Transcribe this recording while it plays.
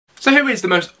So who is the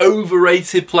most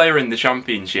overrated player in the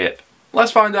Championship?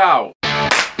 Let's find out.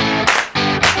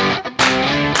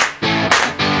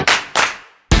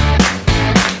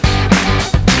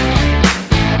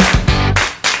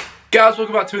 Guys,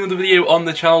 welcome back to another video on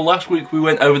the channel. Last week we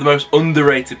went over the most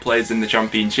underrated players in the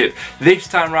Championship. This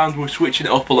time round we're switching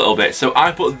it up a little bit. So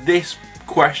I put this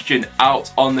question out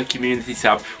on the community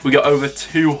tab. We got over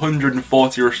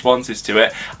 240 responses to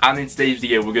it, and in today's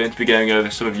video we're going to be going over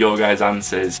some of your guys'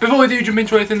 answers. Before we do jump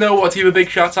into anything though, I want to give a big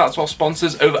shout out to our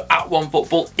sponsors over at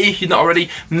OneFootball. If you're not already,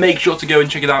 make sure to go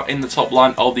and check it out in the top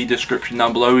line of the description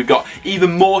down below. We've got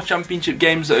even more Championship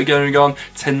games that are going on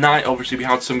tonight. Obviously we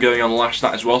had some going on last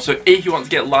night as well, so if you want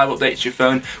to get live updates to your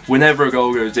phone whenever a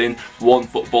goal goes in,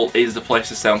 OneFootball is the place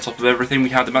to stay on top of everything. We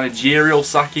had the managerial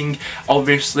sacking,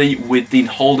 obviously, with Dean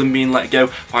Holden being let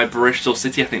go by Bristol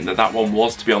City. I think that one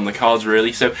was to be on the cards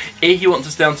really. So if you want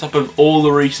to stay on top of all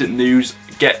the recent news,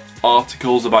 get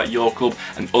articles about your club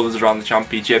and others around the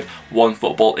Championship,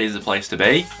 OneFootball is the place to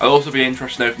be. I'd also be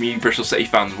interested to know from you Bristol City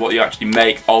fans what you actually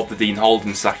make of the Dean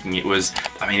Holden sacking. It was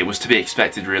to be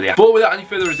expected really. But without any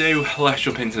further ado, let's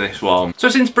jump into this one. So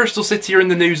since Bristol City are in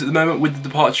the news at the moment with the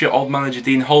departure of manager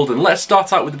Dean Holden, let's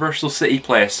start out with the Bristol City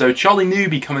players. So Charlie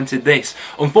Newby commented this: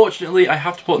 "Unfortunately, I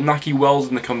have to put Nahki Wells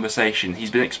in the conversation.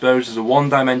 He's been exposed as a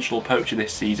one-dimensional poacher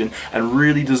this season and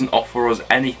really doesn't offer us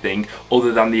anything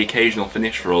other than the occasional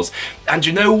finish for us." And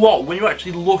you know what? When you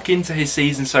actually look into his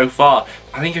season so far,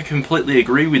 I think I completely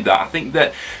agree with that. I think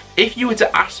that if you were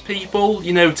to ask people,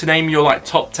 you know, to name your like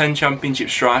top 10 Championship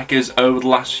strikers over the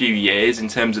last few years in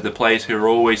terms of the players who are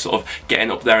always sort of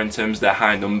getting up there in terms of their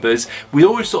high numbers, we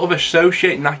always sort of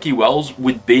associate Nahki Wells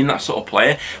with being that sort of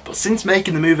player. But since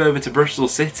making the move over to Bristol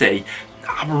City,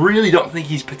 I really don't think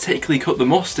he's particularly cut the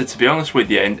mustard, to be honest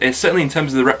with you, and certainly in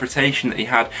terms of the reputation that he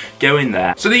had going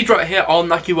there. So these right here are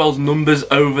Nahki Wells' numbers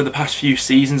over the past few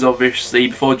seasons. Obviously,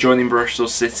 before joining Bristol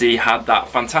City, had that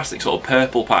fantastic sort of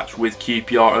purple patch with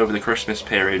QPR over the Christmas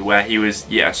period where he was,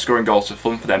 scoring goals for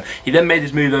fun for them. He then made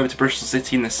his move over to Bristol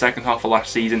City in the second half of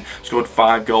last season, scored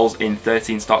 5 goals in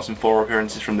 13 starts and 4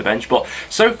 appearances from the bench. But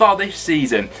so far this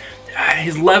season,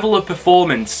 his level of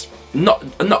performance, not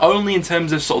only in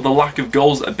terms of sort of the lack of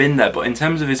goals that have been there, but in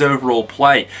terms of his overall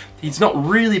play, he's not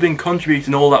really been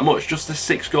contributing all that much. Just the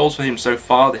 6 goals for him so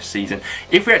far this season.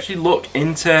 If we actually look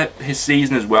into his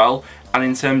season as well, and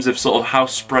in terms of sort of how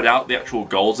spread out the actual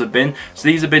goals have been, so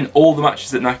these have been all the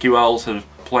matches that Nahki Wells have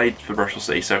played for Bristol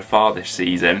City so far this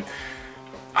season.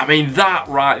 I mean, that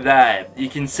right there, you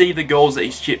can see the goals that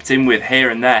he's chipped in with here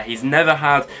and there. He's never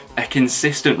had a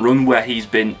consistent run where he's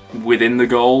been within the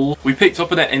goal. We picked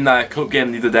up on it in the cup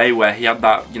game the other day where he had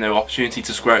that, opportunity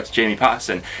to square it to Jamie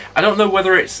Patterson. I don't know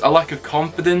whether it's a lack of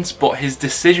confidence, but his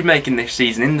decision making this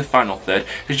season in the final third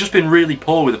has just been really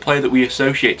poor with a player that we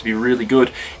associate to be really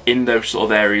good in those sort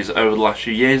of areas over the last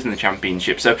few years in the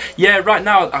Championship. So yeah, right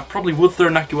now I probably would throw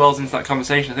Nahki Wells into that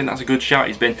conversation. I think that's a good shout.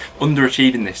 He's been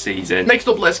underachieving this season. Next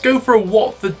up, let's go for a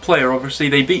Watford player. Obviously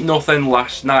they beat North End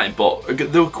last night, but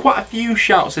there were quite a few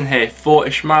shouts in here for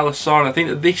Ismail Assar, and I think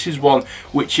that this is one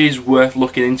which is worth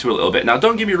looking into a little bit. Now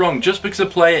don't get me wrong, just because a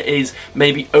player is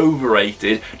maybe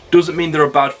overrated doesn't mean they're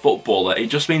a bad footballer. It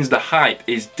just means the hype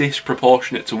is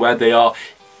disproportionate to where they are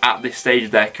at this stage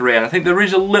of their career, and I think there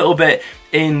is a little bit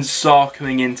in Sarr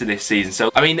coming into this season.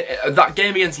 So I mean, that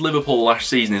game against Liverpool last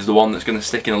season is the one that's going to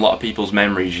stick in a lot of people's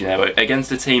memories,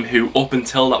 against a team who up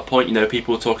until that point,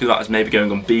 people were talking about as maybe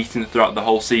going unbeaten throughout the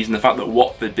whole season. The fact that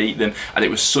Watford beat them and it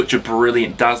was such a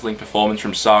brilliant, dazzling performance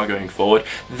from Sarr going forward,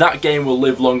 that game will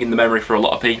live long in the memory for a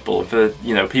lot of people. And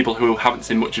for people who haven't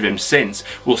seen much of him since,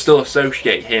 will still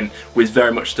associate him with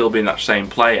very much still being that same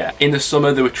player. In the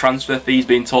summer there were transfer fees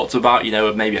being talked about,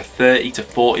 of maybe a 30 to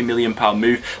 40 million pound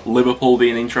move, Liverpool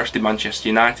being interested, Manchester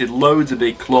United, loads of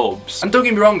big clubs. And don't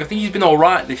get me wrong, I think he's been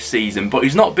alright this season, but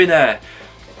he's not been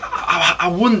I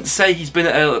wouldn't say he's been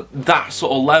at that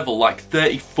sort of level, like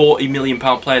 30, 40 million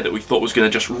pound player that we thought was going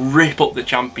to just rip up the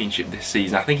Championship this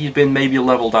season. I think he's been maybe a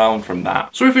level down from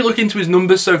that. So if we look into his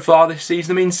numbers so far this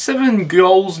season, I mean, 7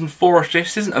 goals and 4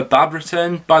 assists isn't a bad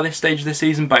return by this stage of the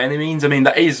season by any means. I mean,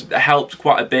 that is helped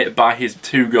quite a bit by his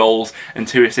 2 goals and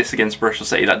 2 assists against Bristol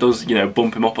City. That does,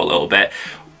 bump him up a little bit.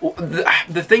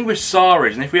 The thing with Sarr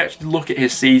is, and if we actually look at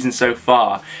his season so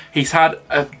far, he's had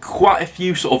quite a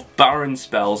few sort of barren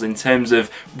spells in terms of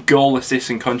goal,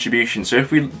 assists and contributions. So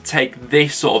if we take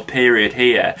this sort of period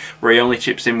here, where he only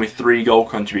chips in with 3 goal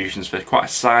contributions for quite a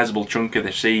sizable chunk of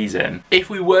the season, if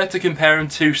we were to compare him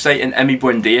to, say, an Emi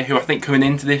Buendia, who I think coming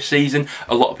into this season,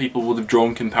 a lot of people would have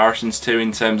drawn comparisons to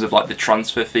in terms of like the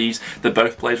transfer fees that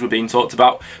both players were being talked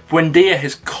about. Buendia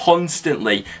has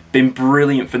constantly been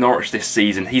brilliant for Norwich this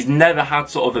season. He's never had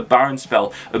sort of a barren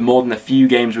spell of more than a few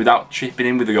games without chipping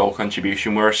in with a goal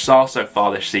contribution, whereas Sarr so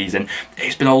far this season,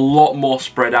 it's been a lot more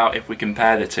spread out if we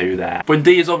compare the two there.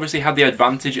 Buendia has obviously had the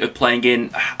advantage of playing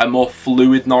in a more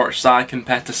fluid Norwich side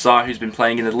compared to Sarr, who's been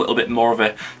playing in a little bit more of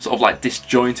a sort of like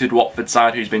disjointed Watford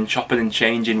side, who's been chopping and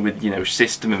changing with, you know,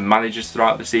 system and managers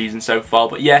throughout the season so far.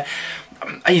 But yeah,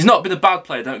 he's not been a bad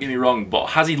player, don't get me wrong, but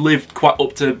has he lived quite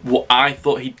up to what I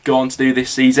thought he'd go on to do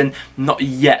this season? Not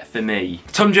yet for me.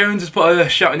 Tom Jones has put a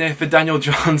shout in here for Daniel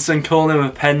Johnson, calling him a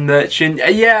pen merchant.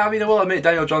 Yeah, I mean, I will admit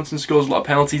Daniel Johnson scores a lot of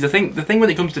penalties. I think the thing when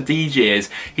it comes to DJ is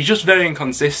he's just very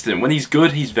inconsistent. When he's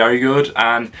good, he's very good,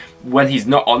 and when he's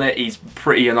not on it, he's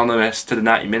pretty anonymous to the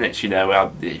 90 minutes, you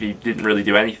know. He didn't really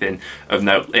do anything of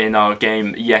note in our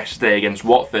game yesterday against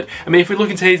Watford. I mean, if we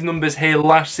look into his numbers here,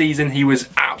 last season he was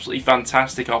absolutely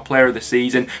fantastic, our player of the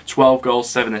season, 12 goals,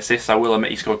 7 assists. I will admit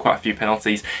he scored quite a few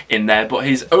penalties in there, but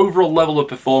his overall level of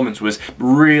performance was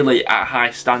really at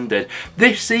high standard.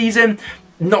 This season,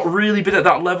 not really been at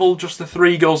that level, just the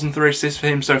 3 goals and 3 assists for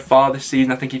him so far this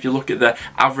season. I think if you look at the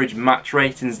average match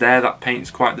ratings there, that paints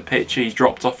quite the picture. He's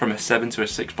dropped off from a 7 to a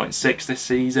 6.6 this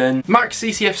season. Max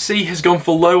CCFC has gone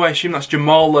for Low. I assume that's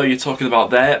Jamal Low you're talking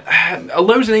about there.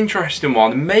 Low's an interesting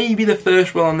one. Maybe the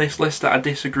first one on this list that I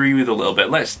disagree with a little bit.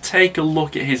 Let's take a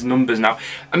look at his numbers now.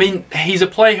 I mean, he's a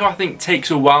player who I think takes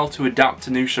a while to adapt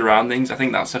to new surroundings. I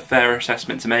think that's a fair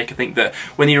assessment to make. I think that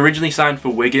when he originally signed for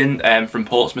Wigan from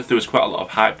Portsmouth, there was quite a lot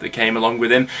of hype that came along with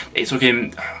him. It took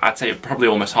him, I'd say, probably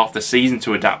almost half the season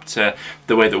to adapt to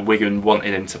the way that Wigan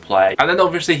wanted him to play. And then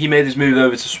obviously he made his move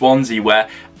over to Swansea, where,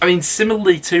 I mean,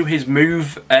 similarly to his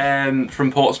move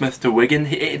from Portsmouth to Wigan,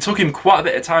 it took him quite a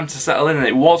bit of time to settle in, and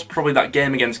it was probably that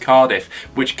game against Cardiff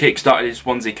which kick-started his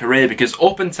Swansea career, because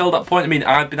up until that point, I mean,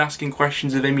 I'd been asking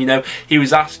questions of him, you know. He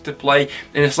was asked to play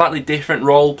in a slightly different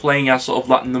role, playing as sort of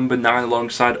like number 9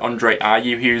 alongside Andre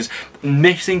Ayew, who's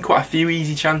missing quite a few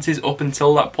easy chances up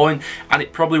until that point, and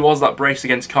it probably was that brace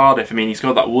against Cardiff. I mean, he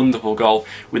scored that wonderful goal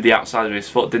with the outside of his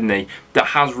foot, didn't he? That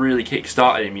has really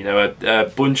kick-started him, you know, a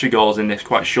bunch of goals in this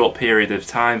quite short period of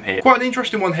time here. Quite an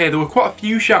interesting one here. There were quite a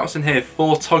few shouts in here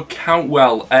for Todd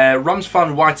Cantwell. Rams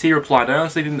fan YT replied, I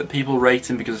honestly think that people rate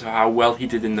him because of how well he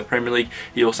did in the Premier League.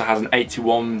 He also has an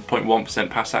 81.1%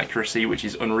 pass accuracy, which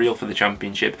is unreal for the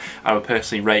Championship. I would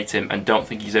personally rate him and don't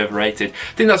think he's overrated.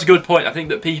 I think that's a good point. I think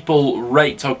that people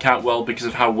rate Todd Cantwell because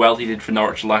of how well he did for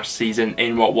Norwich last season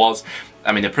in what was,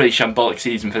 I mean, a pretty shambolic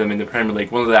season for them in the Premier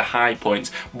League. One of their high points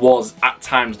was, at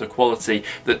times, the quality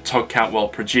that Todd Cantwell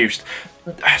produced.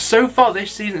 So far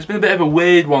this season, it's been a bit of a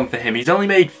weird one for him. He's only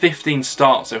made 15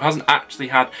 starts, so hasn't actually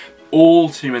had all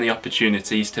too many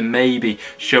opportunities to maybe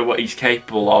show what he's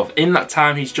capable of. In that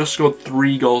time, he's just scored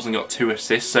 3 goals and got 2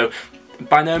 assists, so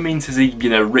by no means has he, you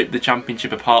know, ripped the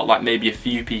Championship apart like maybe a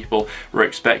few people were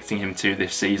expecting him to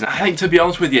this season. I think, to be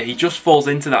honest with you, he just falls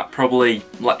into that probably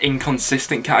like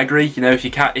inconsistent category. You know, if you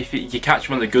catch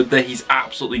him on the good day, he's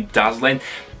absolutely dazzling.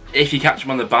 If you catch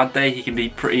him on the bad day, he can be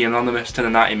pretty anonymous to the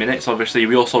 90 minutes. Obviously,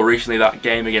 we also recently that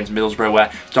game against Middlesbrough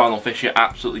where Darnell Fisher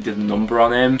absolutely did a number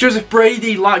on him. Joseph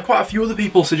Brady, like quite a few other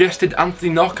people, suggested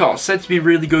Anthony Knockaert, said to be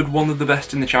really good, one of the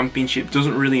best in the Championship.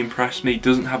 Doesn't really impress me,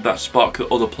 doesn't have that spark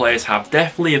that other players have.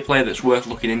 Definitely a player that's worth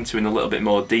looking into in a little bit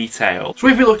more detail. So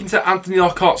if we look into Anthony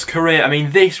Knockaert's career, I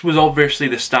mean, this was obviously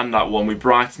the standout one with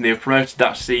Brighton. They were promoted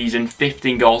that season,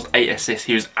 15 goals, 8 assists.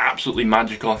 He was absolutely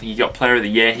magical. I think he got Player of the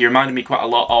Year. He reminded me quite a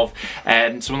lot of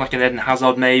someone like an Eden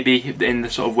Hazard maybe, in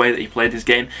the sort of way that he played his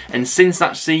game. And since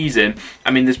that season, I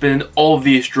mean, there's been an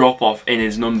obvious drop-off in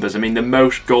his numbers. I mean, the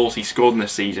most goals he scored in the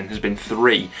season has been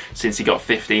 3 since he got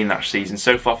 15 that season.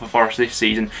 So far for Forest this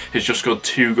season, has just scored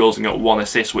 2 goals and got 1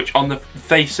 assist, which on the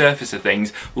face surface of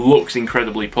things looks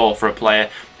incredibly poor for a player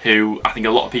who I think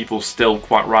a lot of people still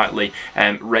quite rightly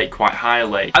rate quite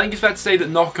highly. I think it's fair to say that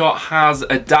Knockaert has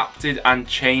adapted and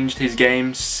changed his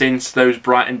game since those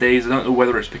Brighton days. I don't know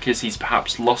whether it's because he's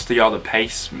perhaps lost a yard of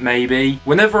pace, maybe.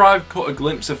 Whenever I've caught a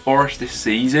glimpse of Forest this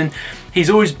season, he's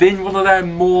always been one of their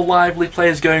more lively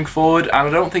players going forward, and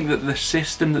I don't think that the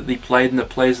system that they played and the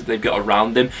players that they've got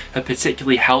around him have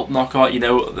particularly helped Knockaert. You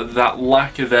know, that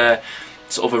lack of a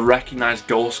sort of a recognised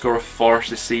goal scorer for Forest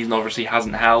this season obviously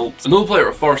hasn't helped. Another player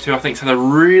at Forest who I think has had a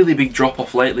really big drop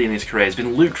off lately in his career has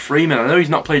been Luke Freeman. I know he's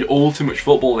not played all too much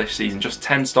football this season, just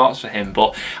 10 starts for him,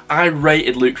 but I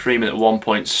rated Luke Freeman at one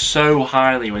point so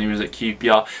highly when he was at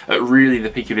QPR, at really the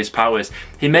peak of his powers.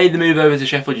 He made the move over to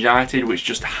Sheffield United, which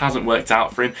just hasn't worked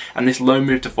out for him, and this loan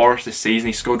move to Forest this season,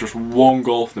 he scored just 1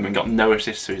 goal for them and got no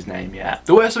assists to his name yet.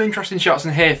 There were some interesting shots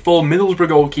in here for Middlesbrough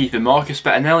goalkeeper Marcus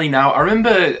Bettinelli. Now, I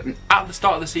remember at the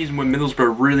start of the season when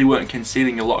Middlesbrough really weren't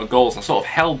conceding a lot of goals, I sort of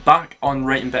held back on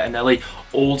rating Bettinelli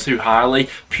all too highly,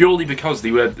 purely because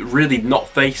they were really not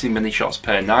facing many shots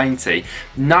per 90.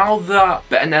 Now that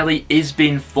Bettinelli is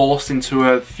being forced into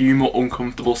a few more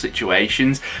uncomfortable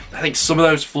situations, I think some of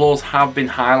those flaws have been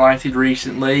highlighted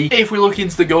recently. If we look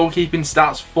into the goalkeeping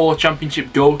stats for Championship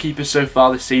goalkeepers so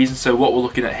far this season, so what we're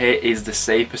looking at here is the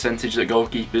save percentage that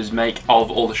goalkeepers make of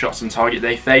all the shots on target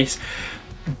they face.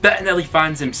 Bettinelli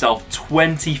finds himself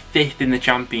 25th in the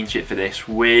Championship for this,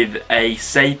 with a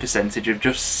save percentage of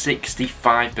just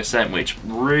 65%, which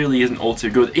really isn't all too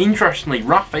good. Interestingly,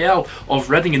 Raphael of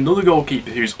Reading, another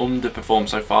goalkeeper who's underperformed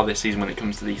so far this season when it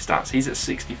comes to these stats, he's at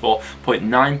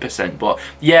 64.9%. But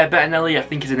yeah, Bettinelli I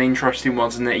think is an interesting one,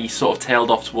 isn't it? He sort of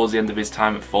tailed off towards the end of his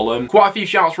time at Fulham. Quite a few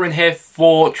shouts were in here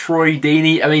for Troy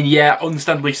Deeney. I mean, yeah,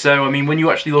 understandably so. I mean, when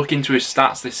you actually look into his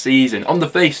stats this season, on the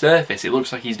face surface, it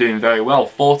looks like he's doing very well.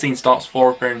 14 starts,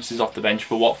 4 appearances off the bench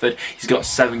for Watford. He's got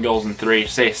 7 goals and 3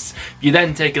 assists. You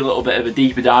then take a little bit of a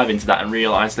deeper dive into that and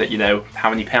realise that, you know, how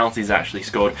many penalties he's actually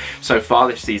scored so far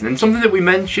this season. And something that we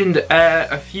mentioned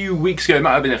a few weeks ago, it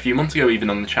might have been a few months ago even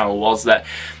on the channel, was that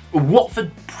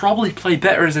Watford probably play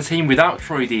better as a team without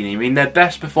Troy Deeney. I mean, their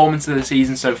best performance of the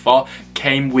season so far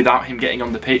came without him getting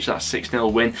on the pitch. That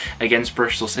 6-0 win against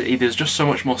Bristol City. There's just so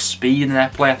much more speed in their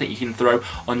play. I think you can throw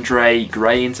Andre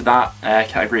Gray into that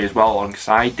category as well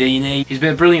alongside Deeney. He's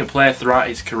been a brilliant player throughout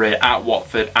his career at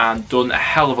Watford and done a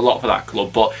hell of a lot for that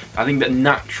club, but I think that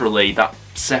naturally that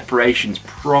separation's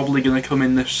probably going to come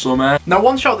in this summer. Now,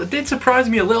 one shot that did surprise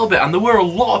me a little bit, and there were a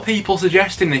lot of people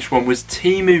suggesting this one, was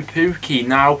Teemu Pukki.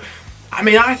 Now, I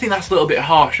mean, I think that's a little bit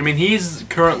harsh. I mean, he's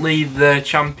currently the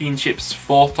Championship's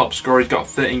 4th top scorer. He's got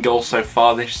 13 goals so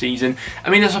far this season. I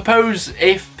mean, I suppose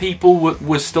if people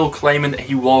were still claiming that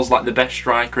he was like the best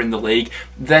striker in the league,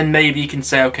 then maybe you can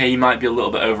say, okay, he might be a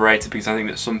little bit overrated, because I think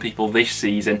that some people this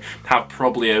season have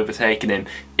probably overtaken him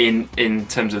in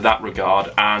terms of that regard.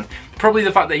 And probably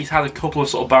the fact that he's had a couple of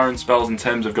sort of barren spells in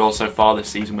terms of goals so far this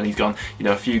season, when he's gone, you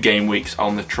know, a few game weeks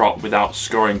on the trot without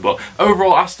scoring. But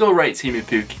overall, I still rate Teemu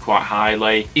Pukki quite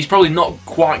highly. He's probably not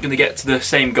quite going to get to the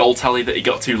same goal tally that he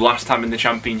got to last time in the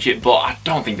Championship, but I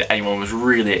don't think that anyone was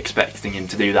really expecting him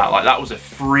to do that. Like, that was a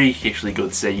freakishly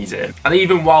good season. And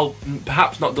even while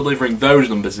perhaps not delivering those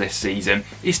numbers this season,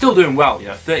 he's still doing well. You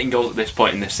know, 13 goals at this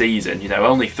point in the season. You know,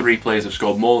 only 3 players have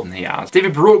scored more than he has.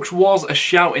 David Brooks was a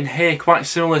shout in here, quite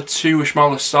similar to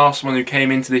Ismaila Sarr, someone who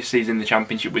came into this season in the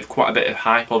Championship with quite a bit of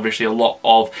hype, obviously a lot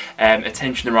of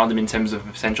attention around him in terms of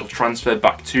a potential transfer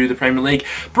back to the Premier League.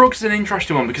 Brooks is an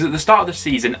interesting one, because at the start of the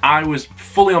season I was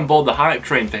fully on board the hype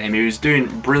train for him. He was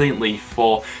doing brilliantly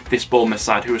for this Bournemouth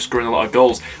side, who was scoring a lot of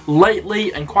goals.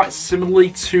 Lately, and quite similarly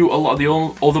to a lot of the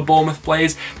other Bournemouth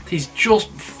players, he's just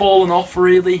fallen off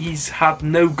really. He's had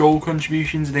no goal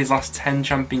contributions in his last 10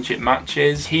 Championship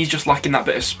matches. He's just lacking that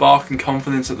bit of spark and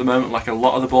confidence at the moment, like a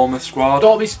lot of the Bournemouth squad.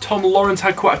 Derby's Tom Lawrence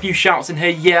had quite a few shouts in here.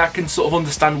 Yeah, I can sort of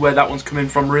understand where that one's coming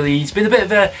from really. He's been a bit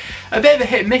of a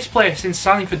hit and miss player since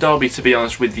signing for Derby, to be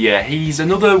honest with you. He's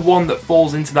another one that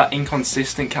falls into that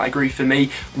inconsistent category for me.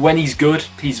 When he's good,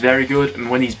 he's very good, and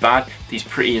when he's bad, he's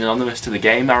pretty anonymous to the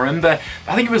game. I remember,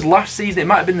 I think it was last season, it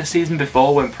might have been the season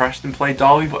before when Preston played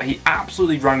Derby, but he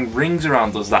absolutely rang rings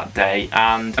around us that day.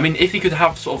 And I mean, if he could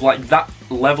have sort of like that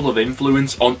level of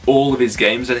influence on all of his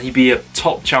games, then he'd be a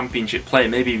top Championship player,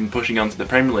 maybe even pushing on to the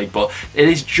Premier League. But it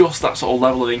is just that sort of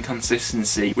level of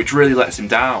inconsistency which really lets him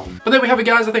down. But there we have it,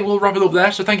 guys. I think we'll wrap it up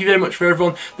there. So thank you very much for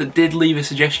everyone that did leave a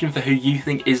suggestion for who you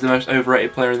think is the most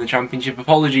overrated player in the Championship.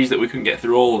 Apologies that we couldn't get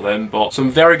through all of them, but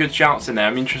some very good shouts in there.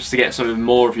 I'm interested to get some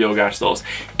more of your guys' thoughts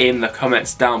in the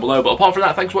comments down below. But apart from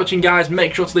that, thanks for watching, guys.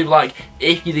 Make sure to leave a like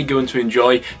if you did go on to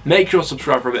enjoy. Make sure to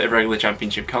subscribe for a bit of regular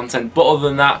Championship content. But other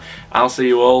than that, I'll see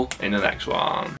you all in the next one.